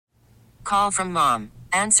call from mom.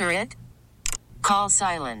 Answer it. Call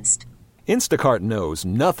silenced. Instacart knows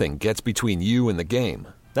nothing gets between you and the game.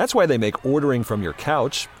 That's why they make ordering from your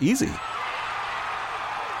couch easy.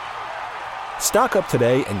 Stock up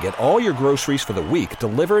today and get all your groceries for the week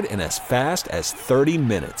delivered in as fast as 30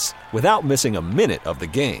 minutes without missing a minute of the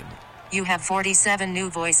game. You have 47 new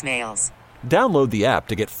voicemails. Download the app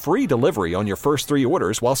to get free delivery on your first 3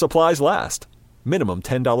 orders while supplies last. Minimum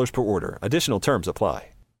 $10 per order. Additional terms apply.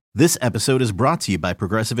 This episode is brought to you by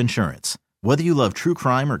Progressive Insurance. Whether you love true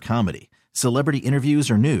crime or comedy, celebrity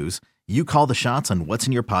interviews or news, you call the shots on what's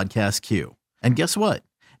in your podcast queue. And guess what?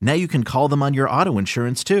 Now you can call them on your auto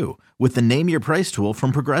insurance too with the Name Your Price tool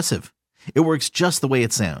from Progressive. It works just the way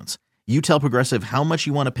it sounds. You tell Progressive how much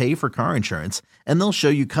you want to pay for car insurance, and they'll show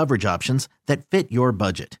you coverage options that fit your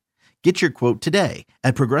budget. Get your quote today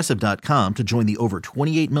at Progressive.com to join the over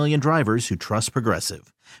 28 million drivers who trust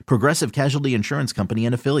Progressive. Progressive Casualty Insurance Company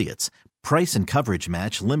and Affiliates. Price and coverage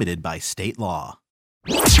match limited by state law.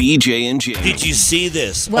 BJ and Jamie. Did you see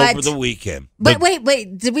this What? over the weekend? But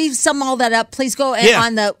wait. Did we sum all that up? Please go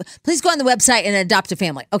on the website and adopt a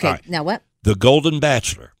family. Okay, Right. Now what? The Golden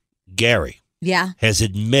Bachelor, Gerry, Yeah. has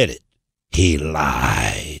admitted he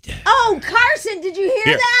lied. Oh, Carson, did you hear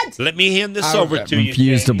Here, that? let me hand this over to you.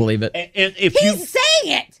 refuse to believe it. And if He's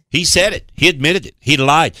saying it. he said it. He admitted it. He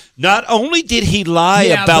lied. Not only did he lie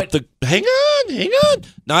about hang on.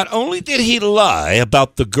 Not only did he lie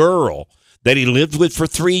about the girl that he lived with for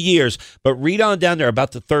 3 years, but read on down there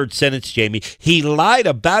about the third sentence, Jamie. He lied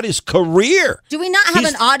about his career. Do we not have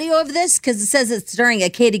an audio of this? Because it says it's during a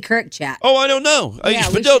Katie Kirk chat. Oh, I don't know. Yeah,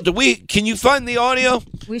 But no, can you find the audio?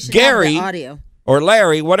 We should Gerry, have the audio. or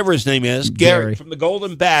Larry, whatever his name is, Gerry Gerry. from the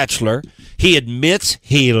Golden Bachelor, he admits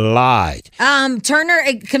he lied. Turner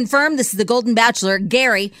confirmed, this is the Golden Bachelor,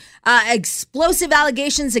 Gerry, explosive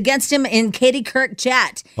allegations against him in Katie Kirk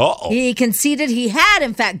chat. Uh-oh. He conceded he had,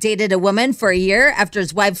 in fact, dated a woman for a year after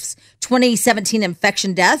his wife's 2017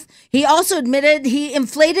 infection death. He also admitted he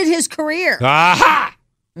inflated his career. Aha!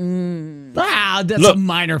 That's Look. a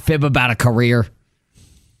minor fib about a career.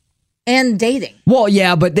 And dating. Well,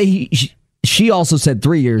 yeah, but she also said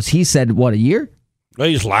 3 years. He said, what, a year? Well,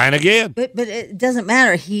 he's lying again. But it doesn't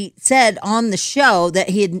matter. He said on the show that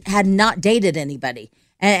he had not dated anybody.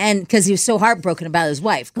 And because he was so heartbroken about his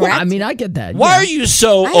wife, correct? Well, I mean, I get that. Why yeah. are you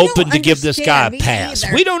so I don't open to give this guy a understand me pass?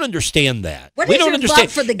 either. We don't understand that. What we is don't your understand.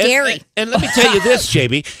 love for the Gerry? And let me tell you this,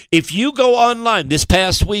 JB. If you go online this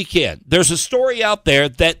past weekend, there's a story out there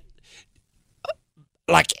that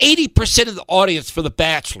like 80% of the audience for The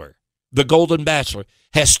Bachelor, the Golden Bachelor,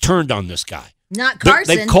 has turned on this guy. Not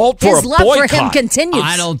Carson. They've called for his a love for him boycott. continues.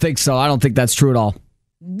 I don't think so. I don't think that's true at all.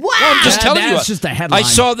 Wow. I'm just telling you. That's just a headline. I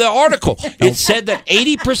saw the article. It said that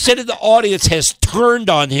 80% of the audience has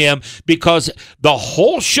turned on him because the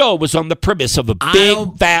whole show was on the premise of a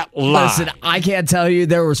big fat lie. Listen, I can't tell you.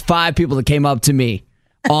 There was 5 people that came up to me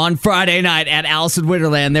on Friday night at Alice in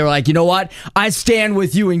Wonderland. They were like, you know what? I stand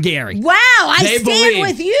with you and Gerry. Wow, I They stand believe.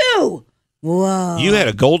 with you. Whoa. You had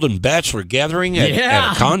a Golden Bachelor gathering at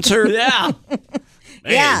a concert? Yeah.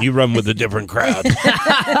 Man, Yeah. you run with a different crowd.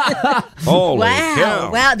 Holy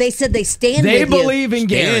cow. Wow. They said they stand They with you. believe in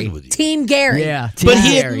Gerry. Stand with you. Team Gerry. Yeah. But Team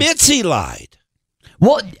he Gerry. admits he lied.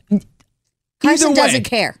 Well, Carson either way, doesn't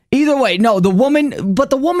care. Either way, no, the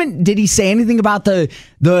woman, did he say anything about the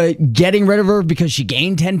getting rid of her because she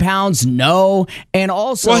gained 10 pounds? No. And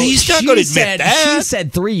also, Well, he's not she gonna admit said- that. She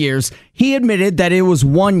said 3 years. He admitted that it was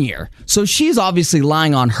 1 year. So she's obviously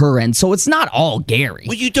lying on her end. So it's not all Gerry.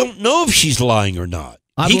 Well, you don't know if she's lying or not.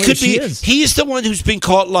 I He believe could she be. is. He's the one who's been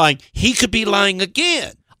caught lying. He could be lying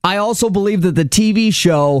again. I also believe that the TV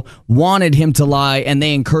show wanted him to lie and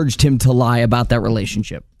they encouraged him to lie about that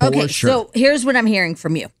relationship. Okay, For sure. so here's what I'm hearing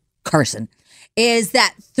from you, Carson, is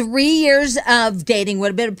that 3 years of dating would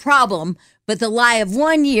have been a problem, but the lie of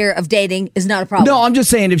 1 year of dating is not a problem. No, I'm just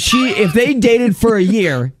saying if they dated for a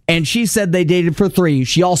year and she said they dated for 3,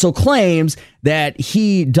 she also claims that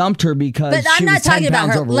he dumped her because but I'm she not was 10 talking about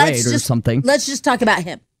pounds her. overweight or something. Let's just talk about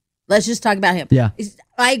him. Yeah.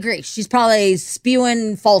 I agree. She's probably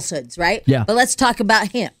spewing falsehoods, right? Yeah. But let's talk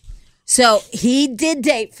about him. So he did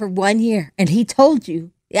date for 1 year, and he told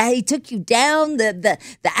you, yeah, he took you down the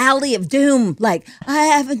alley of doom. Like, I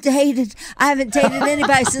haven't dated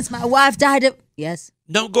anybody since my wife died of. Yes.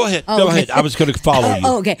 No, go ahead. Oh, Go okay. ahead. I was going to follow you.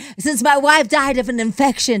 Oh, okay. Since my wife died of an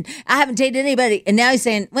infection, I haven't dated anybody. And now he's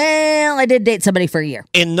saying, well, I did date somebody for a year.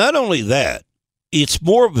 And not only that, it's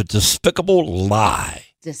more of a despicable lie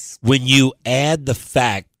when you add the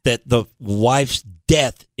fact that the wife's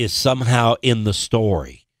death is somehow in the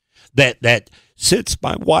story. That since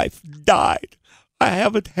my wife died, I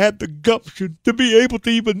haven't had the gumption to be able to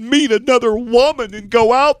even meet another woman and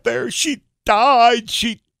go out there. She died.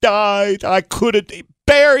 I couldn't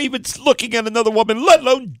bear even looking at another woman, let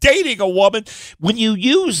alone dating a woman. When you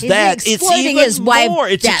use that, it's even more.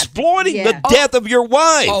 It's exploiting the death of your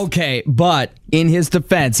wife. Okay, but in his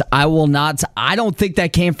defense, I don't think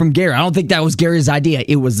that came from Gerry. I don't think that was Gary's idea.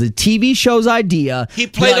 It was the TV show's idea. He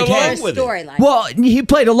played along with it. Well, he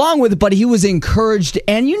played along with it, but he was encouraged.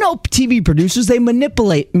 And TV producers, they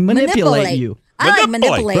manipulate you. I like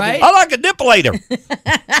manipulator. Right? I like a nippulator.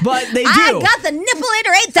 But they do. I got the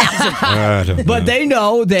Nippulator 8000. But they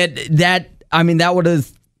know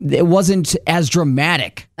it wasn't as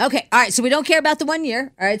dramatic. Okay, all right, so we don't care about the 1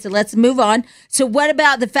 year. All right, so let's move on. So what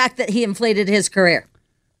about the fact that he inflated his career?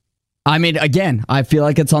 I mean, again, I feel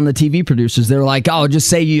like it's on the TV producers. They're like, "Oh, just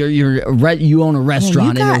say you own a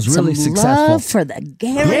restaurant and it was really successful." Love for the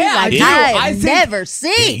Gerry, yeah, I've never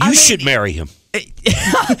seen. You should marry him.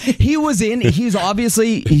 He's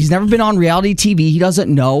never been on reality TV. He doesn't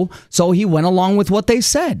know, so he went along with what they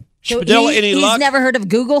said. So he's never heard of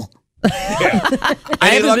Google. I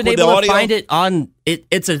haven't been able to find it on.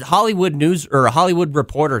 It's a Hollywood news or a Hollywood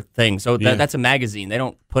Reporter thing. So that's a magazine. They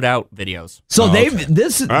don't put out videos. So all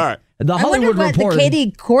right. The Hollywood Reporter. Reporter. The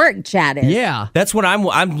Katie Couric chat is. Yeah, that's what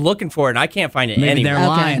I'm looking for, and I can't find it anywhere. They're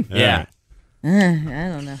lying. Yeah. I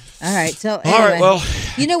don't know. All right. So anyway, all right. Well,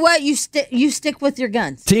 you know what? You stick with your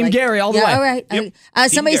guns. Team Gerry all the way. All right. Yep.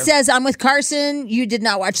 Somebody says I'm with Carson. You did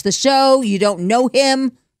not watch the show. You don't know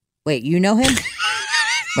him. Wait, you know him?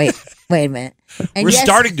 Wait a minute. And we're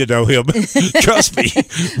starting to know him. Trust me.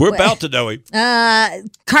 We're about to know him.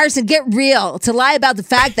 Carson, get real. To lie about the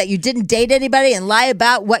fact that you didn't date anybody and lie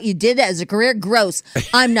about what you did as a career, gross.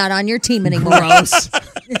 I'm not on your team anymore. Gross.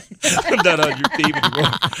 I'm not on your team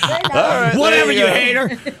anymore. All right, whatever, you hater.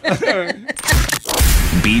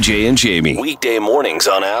 BJ and Jamie. Weekday mornings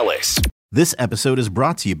on Alice. This episode is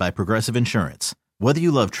brought to you by Progressive Insurance. Whether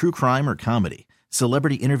you love true crime or comedy,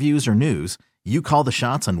 celebrity interviews or news, you call the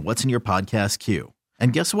shots on what's in your podcast queue.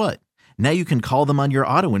 And guess what? Now you can call them on your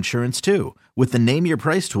auto insurance too with the Name Your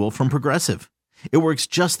Price tool from Progressive. It works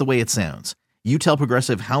just the way it sounds. You tell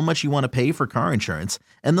Progressive how much you want to pay for car insurance,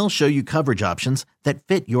 and they'll show you coverage options that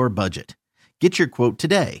fit your budget. Get your quote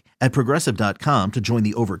today at Progressive.com to join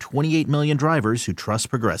the over 28 million drivers who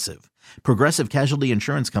trust Progressive. Progressive Casualty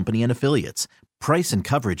Insurance Company and Affiliates. Price and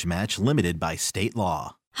coverage match limited by state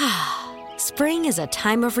law. Spring is a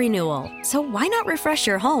time of renewal, so why not refresh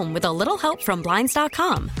your home with a little help from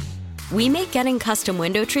Blinds.com? We make getting custom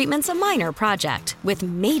window treatments a minor project with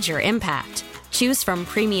major impact. Choose from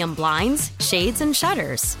premium blinds, shades, and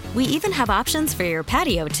shutters. We even have options for your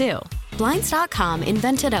patio, too. Blinds.com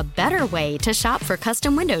invented a better way to shop for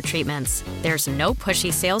custom window treatments. There's no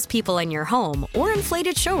pushy salespeople in your home or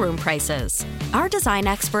inflated showroom prices. Our design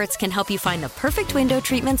experts can help you find the perfect window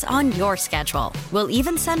treatments on your schedule. We'll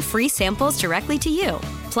even send free samples directly to you.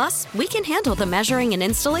 Plus, we can handle the measuring and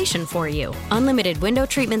installation for you. Unlimited window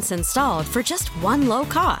treatments installed for just one low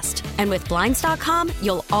cost. And with Blinds.com,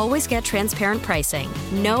 you'll always get transparent pricing.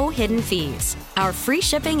 No hidden fees. Our free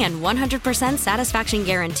shipping and 100% satisfaction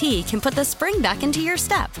guarantee can put the spring back into your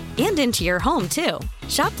step and into your home, too.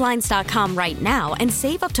 Shop Blinds.com right now and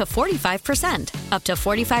save up to 45%. Up to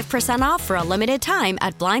 45% off for a limited time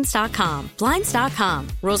at Blinds.com. Blinds.com.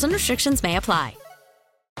 Rules and restrictions may apply.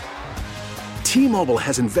 T-Mobile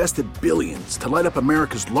has invested billions to light up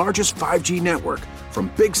America's largest 5G network, from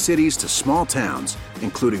big cities to small towns,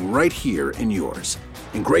 including right here in yours.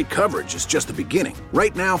 And great coverage is just the beginning.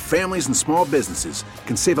 Right now, families and small businesses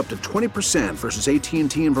can save up to 20% versus AT&T and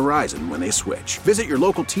Verizon when they switch. Visit your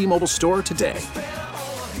local T-Mobile store today.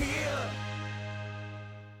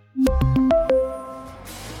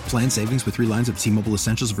 Plan savings with 3 lines of T-Mobile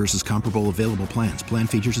Essentials versus comparable available plans. Plan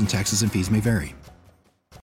features and taxes and fees may vary.